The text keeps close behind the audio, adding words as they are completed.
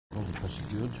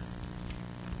Yud.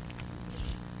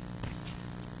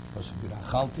 Pasuk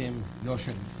Birachaltim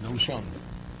Yoshem Noshon.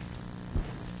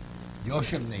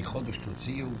 Yoshem Nei Chodesh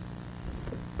Totziu.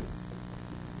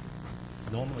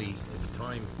 Normally, at the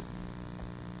time,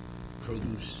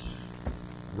 produce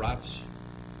rots.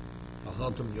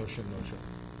 Achaltim Yoshem Noshon.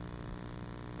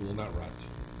 It will not rot.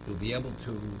 It will be able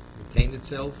to retain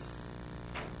itself.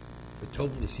 But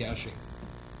totally Yashing.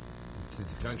 To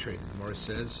the contrary, the Gemara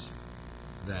says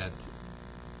that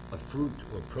a fruit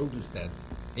or produce that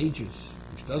ages,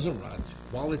 which doesn't rot,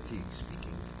 quality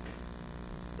speaking,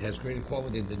 it has greater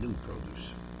quality than the new produce.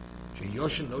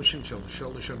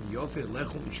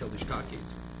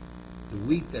 The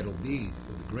wheat that will be,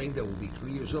 or the grain that will be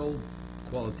 3 years old,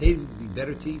 qualitatively will be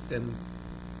better to eat than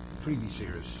the previous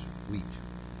year's wheat.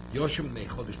 The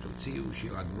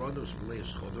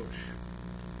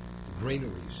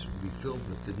granaries will be filled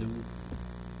with the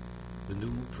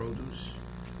new produce.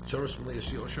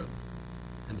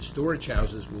 And the storage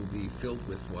houses will be filled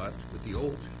with what? With the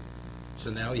old. So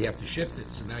now you have to shift it.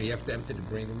 So now you have to empty the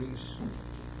granaries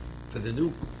for the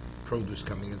new produce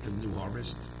coming into the new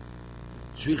harvest.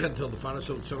 You have to find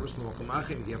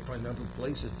other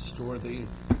places to store the.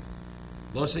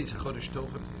 It's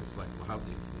like, well, how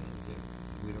do you,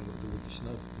 we don't know what to do with the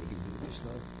snow. What do you do with the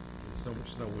snow? There's so much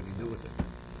snow. What do you do with it?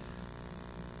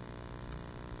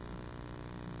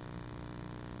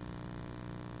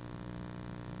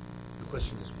 The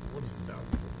question is, what is the value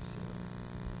of this?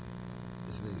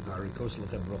 Isn't it Varikos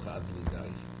Lechem Brocha Adli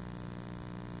Dai?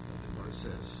 The Gemara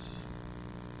says,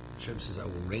 Hashem says, I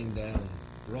will rain down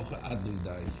Brocha Adli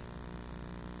Dai.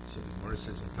 So the Gemara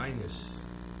says in Tainis,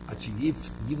 Achiyiv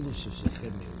Yivlusus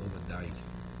Lechem Me'olom Dai.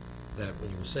 That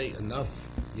when you say enough,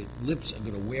 your lips are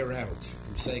going to wear out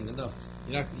from saying enough.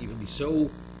 You're going to be so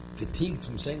fatigued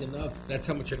from saying enough. That's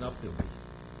how much enough there'll be.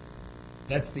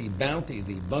 That's the bounty,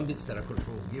 the abundance that HaKadosh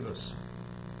will give us.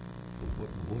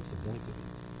 What's the point of it?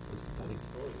 What's the point?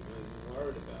 You're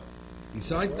worried about it.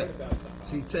 Besides that,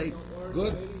 so you'd say,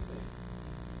 good.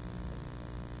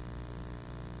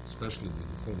 Especially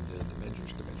according to the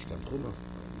Medrash, the Bechukosai,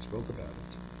 we spoke about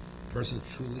it. A person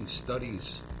truly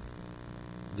studies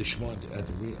the Shema at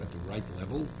the right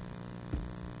level.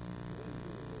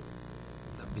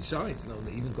 Besides,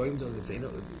 even Goyim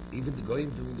even the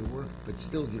Goyim doing the work, but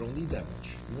still, you don't need that much.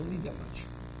 You don't need that much.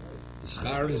 The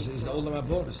schar is the olam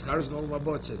haba. The schar is an olam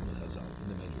haba, says in the Chazal, in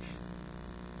the Medrash.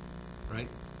 Right?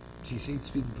 So you see,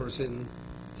 speaking person,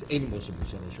 it's animals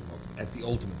at the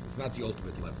ultimate. It's not the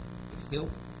ultimate level, but still,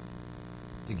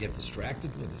 to get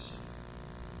distracted with this.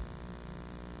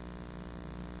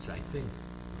 So I think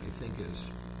is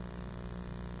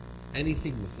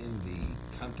anything within the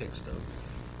context of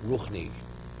Ruchni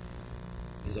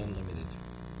is unlimited.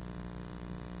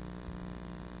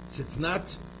 So it's not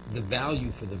the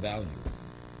value for the value.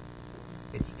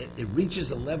 It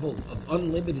reaches a level of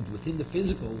unlimited within the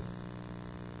physical,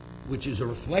 which is a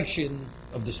reflection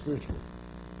of the spiritual.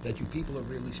 That you people are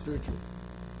really spiritual.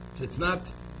 So it's not.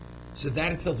 So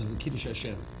that itself is the Kiddush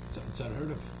Hashem. It's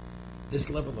unheard of. This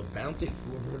level of bounty,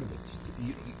 who ever heard of it?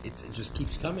 It just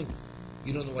keeps coming.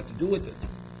 You don't know what to do with it.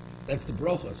 That's the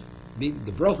brochas.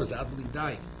 The brochas Adli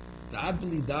Dai. The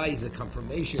Adli Dai is a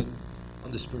confirmation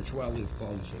on the spirituality of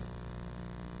Klal Yisrael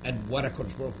and what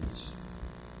HaKadosh Baruch Hu is.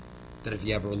 That if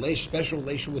you have a special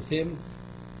relation with Him,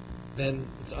 then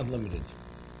it's unlimited.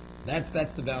 That's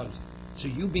the value. So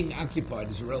you being occupied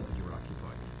is irrelevant. You're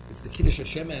occupied. It's the Kiddush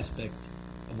Hashem aspect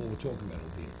of what we're talking about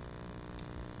over here.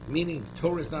 Meaning,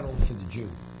 Torah is not only for the Jew;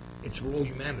 it's for all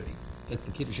humanity. That's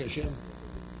the Kiddush Hashem.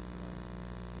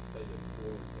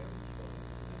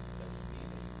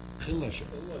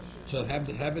 So have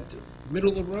it middle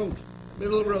of the road.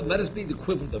 Middle of the road. Let us be the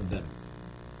equivalent of them.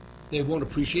 They won't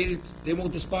appreciate it. They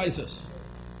won't despise us.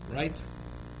 Right?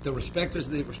 They'll respect us.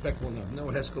 They respect one another. No,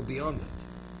 it has to go beyond that.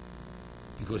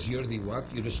 Because you're the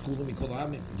what? You're the school of Mikol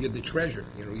Hamim. You're the treasure.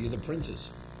 You're the princess.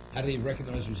 How do they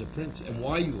recognize you as a prince? And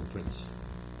why are you a prince?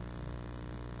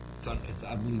 It's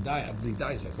Adli Dai. Adli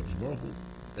Dai is HaKadosh Baruch Hu.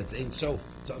 That's Ein Sof.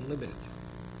 It's unlimited.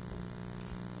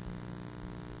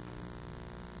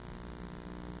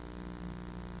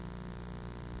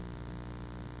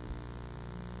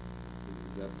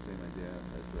 Is that the same idea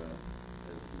as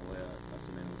Malaya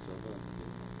Asamen Silva?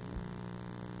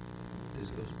 This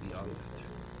goes beyond that.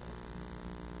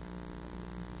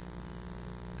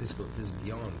 This is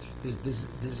beyond. This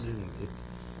isn't it.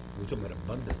 We're talking about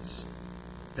abundance.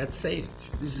 That's saved.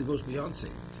 This goes beyond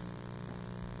saved.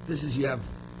 This is you have,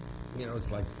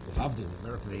 it's like Havdil in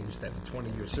America. They used to have a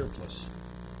 20-year surplus.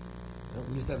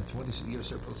 We used to have a 20-year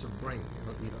surplus of grain.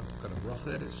 You know what kind of rough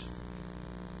that is.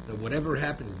 So whatever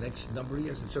happens next number of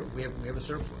years, we have a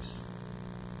surplus.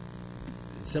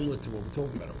 Similar to what we're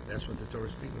talking about. That's what the Torah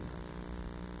is speaking about.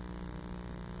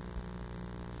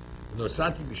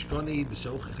 Nosati mishkoni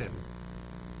b'sochechem.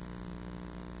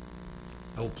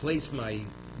 I will place my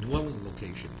dwelling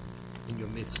location in your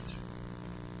midst.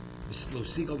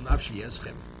 V'slosigal nafshi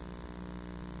eschem.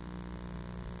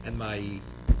 And my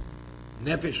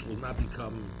nefesh will not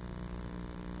become,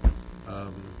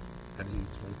 how does he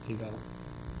explain tigal?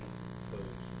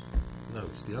 No,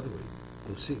 it's the other way.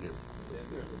 Losigil.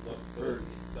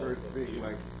 First big,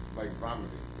 like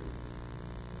vomiting.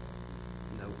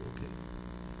 No, okay.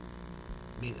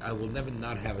 I will never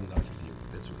not have enough of you.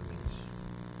 That's what it means.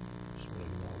 Just want to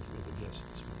acknowledge we have a guest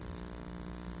this morning.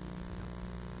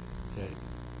 Okay.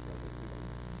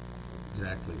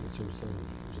 Exactly. That's what I was telling you. It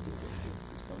was a good one here.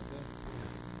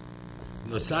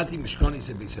 Nosati mishkoni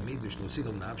se b'samidus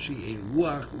losigel nafshi a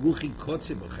ruchi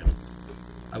kotze b'chem.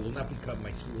 I will not become,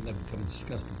 my spirit will never become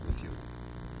disgusted with you.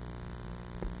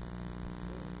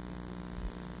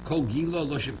 Kol gilo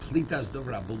loshem plitas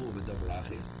dover abulu v'dover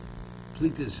achir.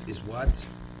 Plitas is what?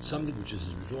 Something which is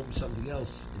absorbing something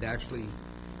else.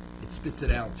 It spits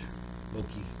it out.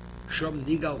 Loki. Shom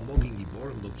nigal mogin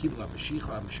giborim lo kibla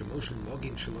v'shicha v'shemoshel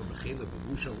mogin shelo b'chela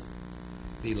v'vushel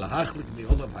v'lahachlik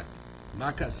mi'olav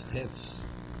makas chetz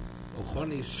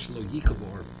ochonis shlo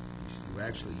yikabor. You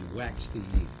wax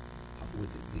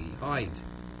with the hide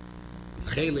with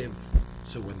chelev,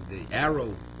 so when the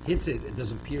arrow hits it, it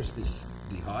doesn't pierce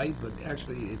the hide, but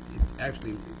actually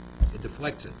it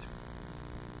deflects it.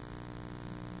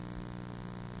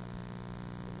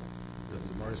 The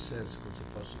Gemara says, what's the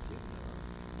pasuk in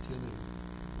Tehillim?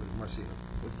 What's the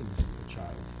difference with a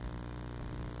child?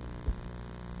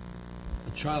 A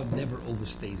child never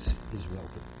overstays his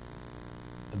welcome.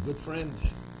 A good friend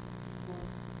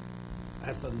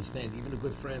has to understand, even a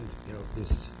good friend, there's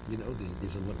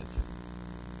a limit.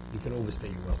 You can overstay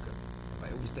your welcome. If I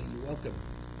overstay your welcome,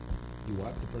 you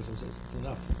what? The person says, it's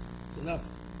enough. It's enough.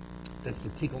 That's the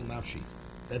tikol nafshi.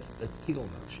 That's tikol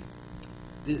nafshi.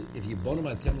 If you bonim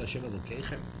atem l'Hashem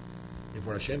elokechem, if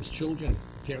we're Hashem's children,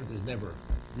 a parent never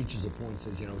reaches a point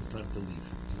and says, it's time to leave.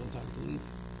 There's no time to leave.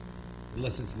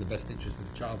 Unless it's in the best interest of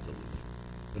the child to leave.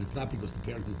 But it's not because the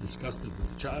parent is disgusted with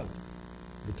the child.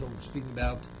 We're speaking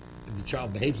about if the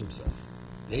child behaves himself,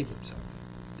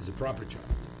 is a proper child.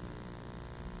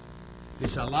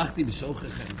 V'salachti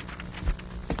b'sochechem.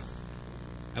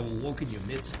 I will walk in your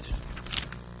midst.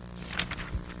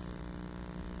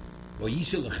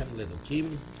 V'yishel lechem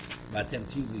le'elokim v'atem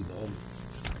tiyu li ba'om.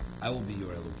 I will be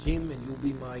your Elokim and you'll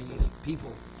be my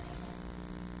people.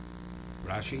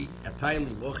 Rashi, atay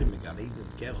limochim megaredim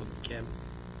kechot kem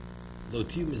lo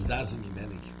tiyu mizdazim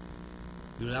imeni.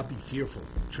 Do not be fearful,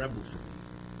 tremble for me.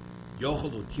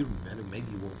 Yochel lo tiru mimenu,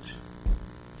 maybe you won't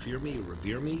fear me or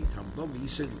revere me. Tambo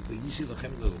v'yishel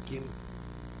lechem le'elokim.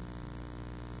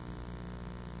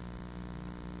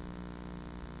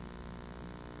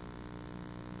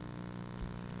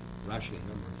 Rashi, a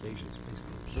number of occasions, based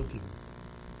on Psukim,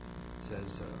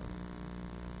 says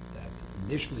that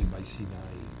initially by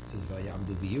Sinai it says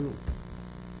Vayamdu v'yiru,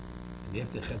 and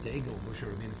after Chet Egel, Moshe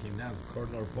Rabbeinu came down,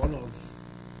 Korban Arponov,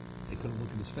 they couldn't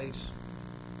look at his face,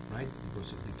 right?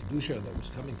 Because of the kedusha that was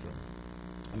coming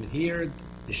from. Here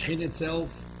the Shin itself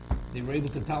they were able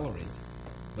to tolerate,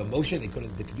 but Moshe they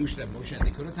couldn't. The kedusha that Moshe had,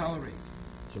 they couldn't tolerate.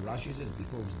 So Rashi says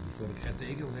before the Chet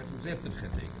Egel, and after the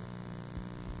Chet Egel,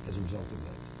 as a result of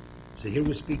that. So here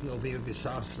we're speaking over here,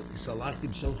 Salachti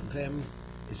B'Sochechem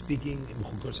is speaking in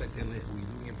Bechukosai Telech, we're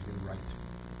doing everything right.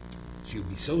 So you'll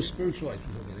be so spiritualized,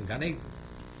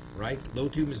 right? Lo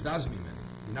tiyu mizdazim imeni.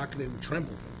 You're not going to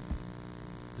tremble from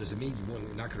it. Does it mean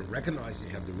you're not going to recognize it?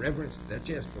 You have the reverence, that's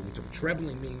yes, but what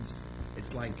trembling means, it's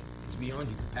beyond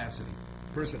your capacity.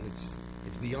 Personally,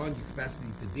 it's beyond your capacity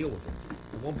to deal with it.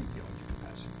 It won't be beyond your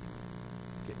capacity.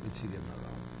 Okay, let's see the Amara.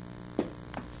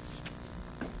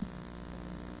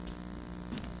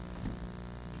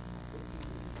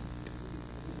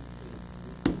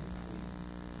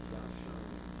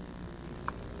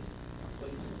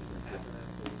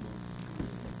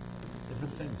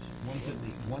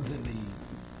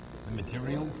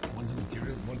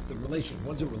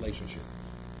 One's a relationship.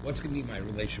 What's going to be my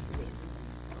relationship with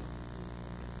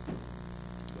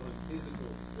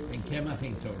you? And Kemach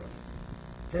in Torah.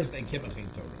 First, and Kemach in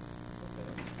Torah.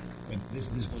 But this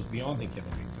goes beyond the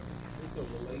Kemach in Torah. It's a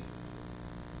relation.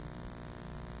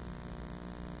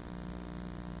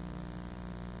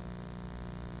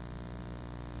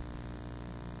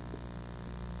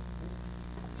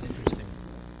 It's interesting.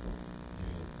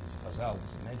 There's a Chazal,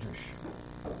 there's a Medrash.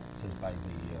 It says by the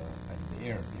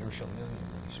air, the Yerushalayim,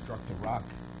 when he struck the rock,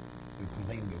 we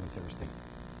complained they were thirsty.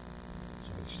 So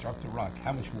when he struck the rock,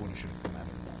 how much water should have come out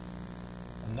of it?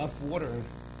 enough water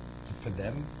for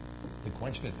them to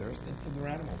quench their thirst and for their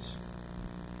animals.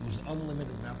 It was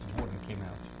unlimited amount of water that came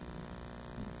out.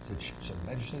 So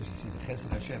Medrash says, you see the Chesed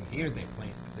Hashem. Here they're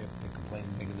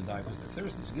complaining they're going to die because they're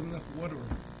thirsty. So give them enough water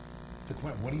to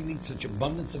quench. What do you need such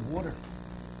abundance of water?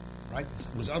 Right?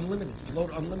 It was unlimited,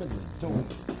 flowed unlimitedly. So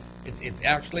it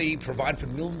actually provided for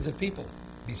millions of people,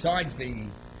 besides the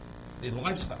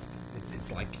livestock.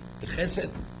 It's like the Chesed.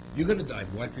 You're going to die.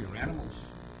 Why? For your animals.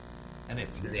 And if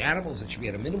for the animals, it should be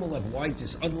at a minimal level. Why?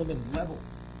 This unlimited level.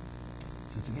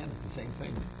 So it's the same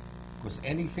thing. Because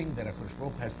anything that a Kodesh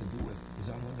Baruch has to do with is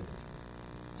unlimited.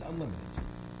 It's unlimited.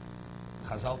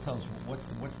 Chazal tells what's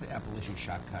the appellation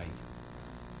Shakai?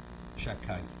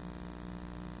 Shakai.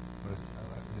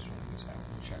 This one is how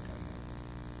Shakai.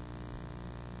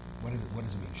 What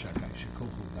does it mean? Shakai.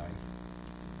 Shekochu Dai.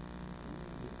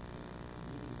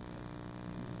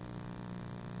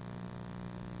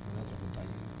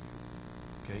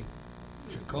 Okay.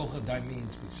 Shekochu Dai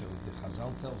means, so the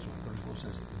Chazal tells when Kodesh Baruch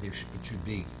says it should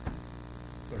be.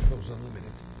 Kodesh Baruch is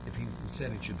unlimited. If he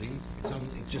said it should be,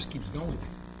 it just keeps going.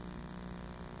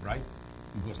 Right?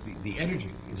 Because the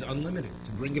energy is unlimited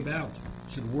to bring about.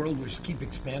 So the world was keep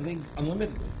expanding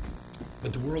unlimitedly.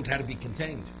 But the world had to be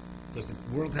contained. Because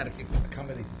the world had to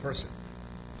accommodate the person.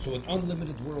 So an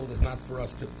unlimited world is not for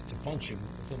us to function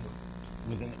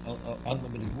within an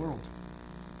unlimited world.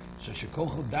 So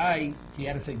Shekochu Dai, he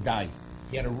had to say Dai.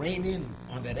 He had to rein in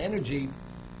on that energy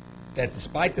that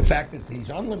despite the fact that he's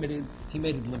unlimited, he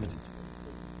made it limited.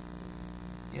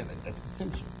 Yeah, that's the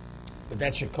tzimtzum. But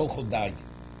that's Shekochu Dai.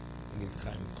 I mean, the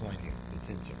Chaim Klein here, the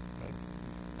tzimtzum, right?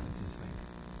 That's his thing.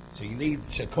 So you need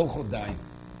Shekochu Dai.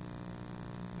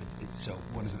 So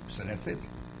what is it? So that's it.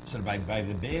 So by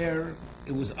the bear,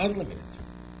 it was unlimited.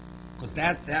 Because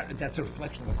that's a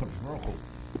reflection of a Kodesh Baruch Hu.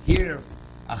 Here,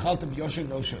 Achaltem Yoshem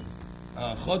Noshem.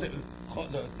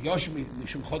 Yoshem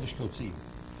Mishum Chodesh Totzim.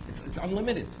 It's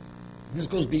unlimited. This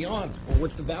goes beyond. Well,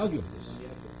 what's the value of this?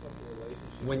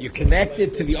 When you're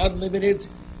connected to the unlimited,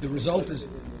 the result is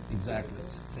exactly.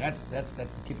 So that's the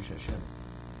Kiddush Hashem.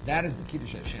 That is the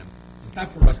Kiddush Hashem. It's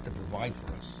not for us to provide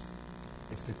for us.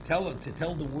 It's to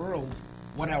tell the world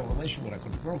what our relation with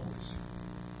HaKadosh Baruch Hu is,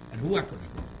 and who HaKadosh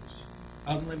Baruch Hu is.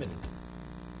 Unlimited.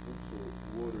 Also,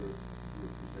 water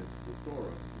represents the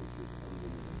Torah, which is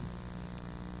unlimited.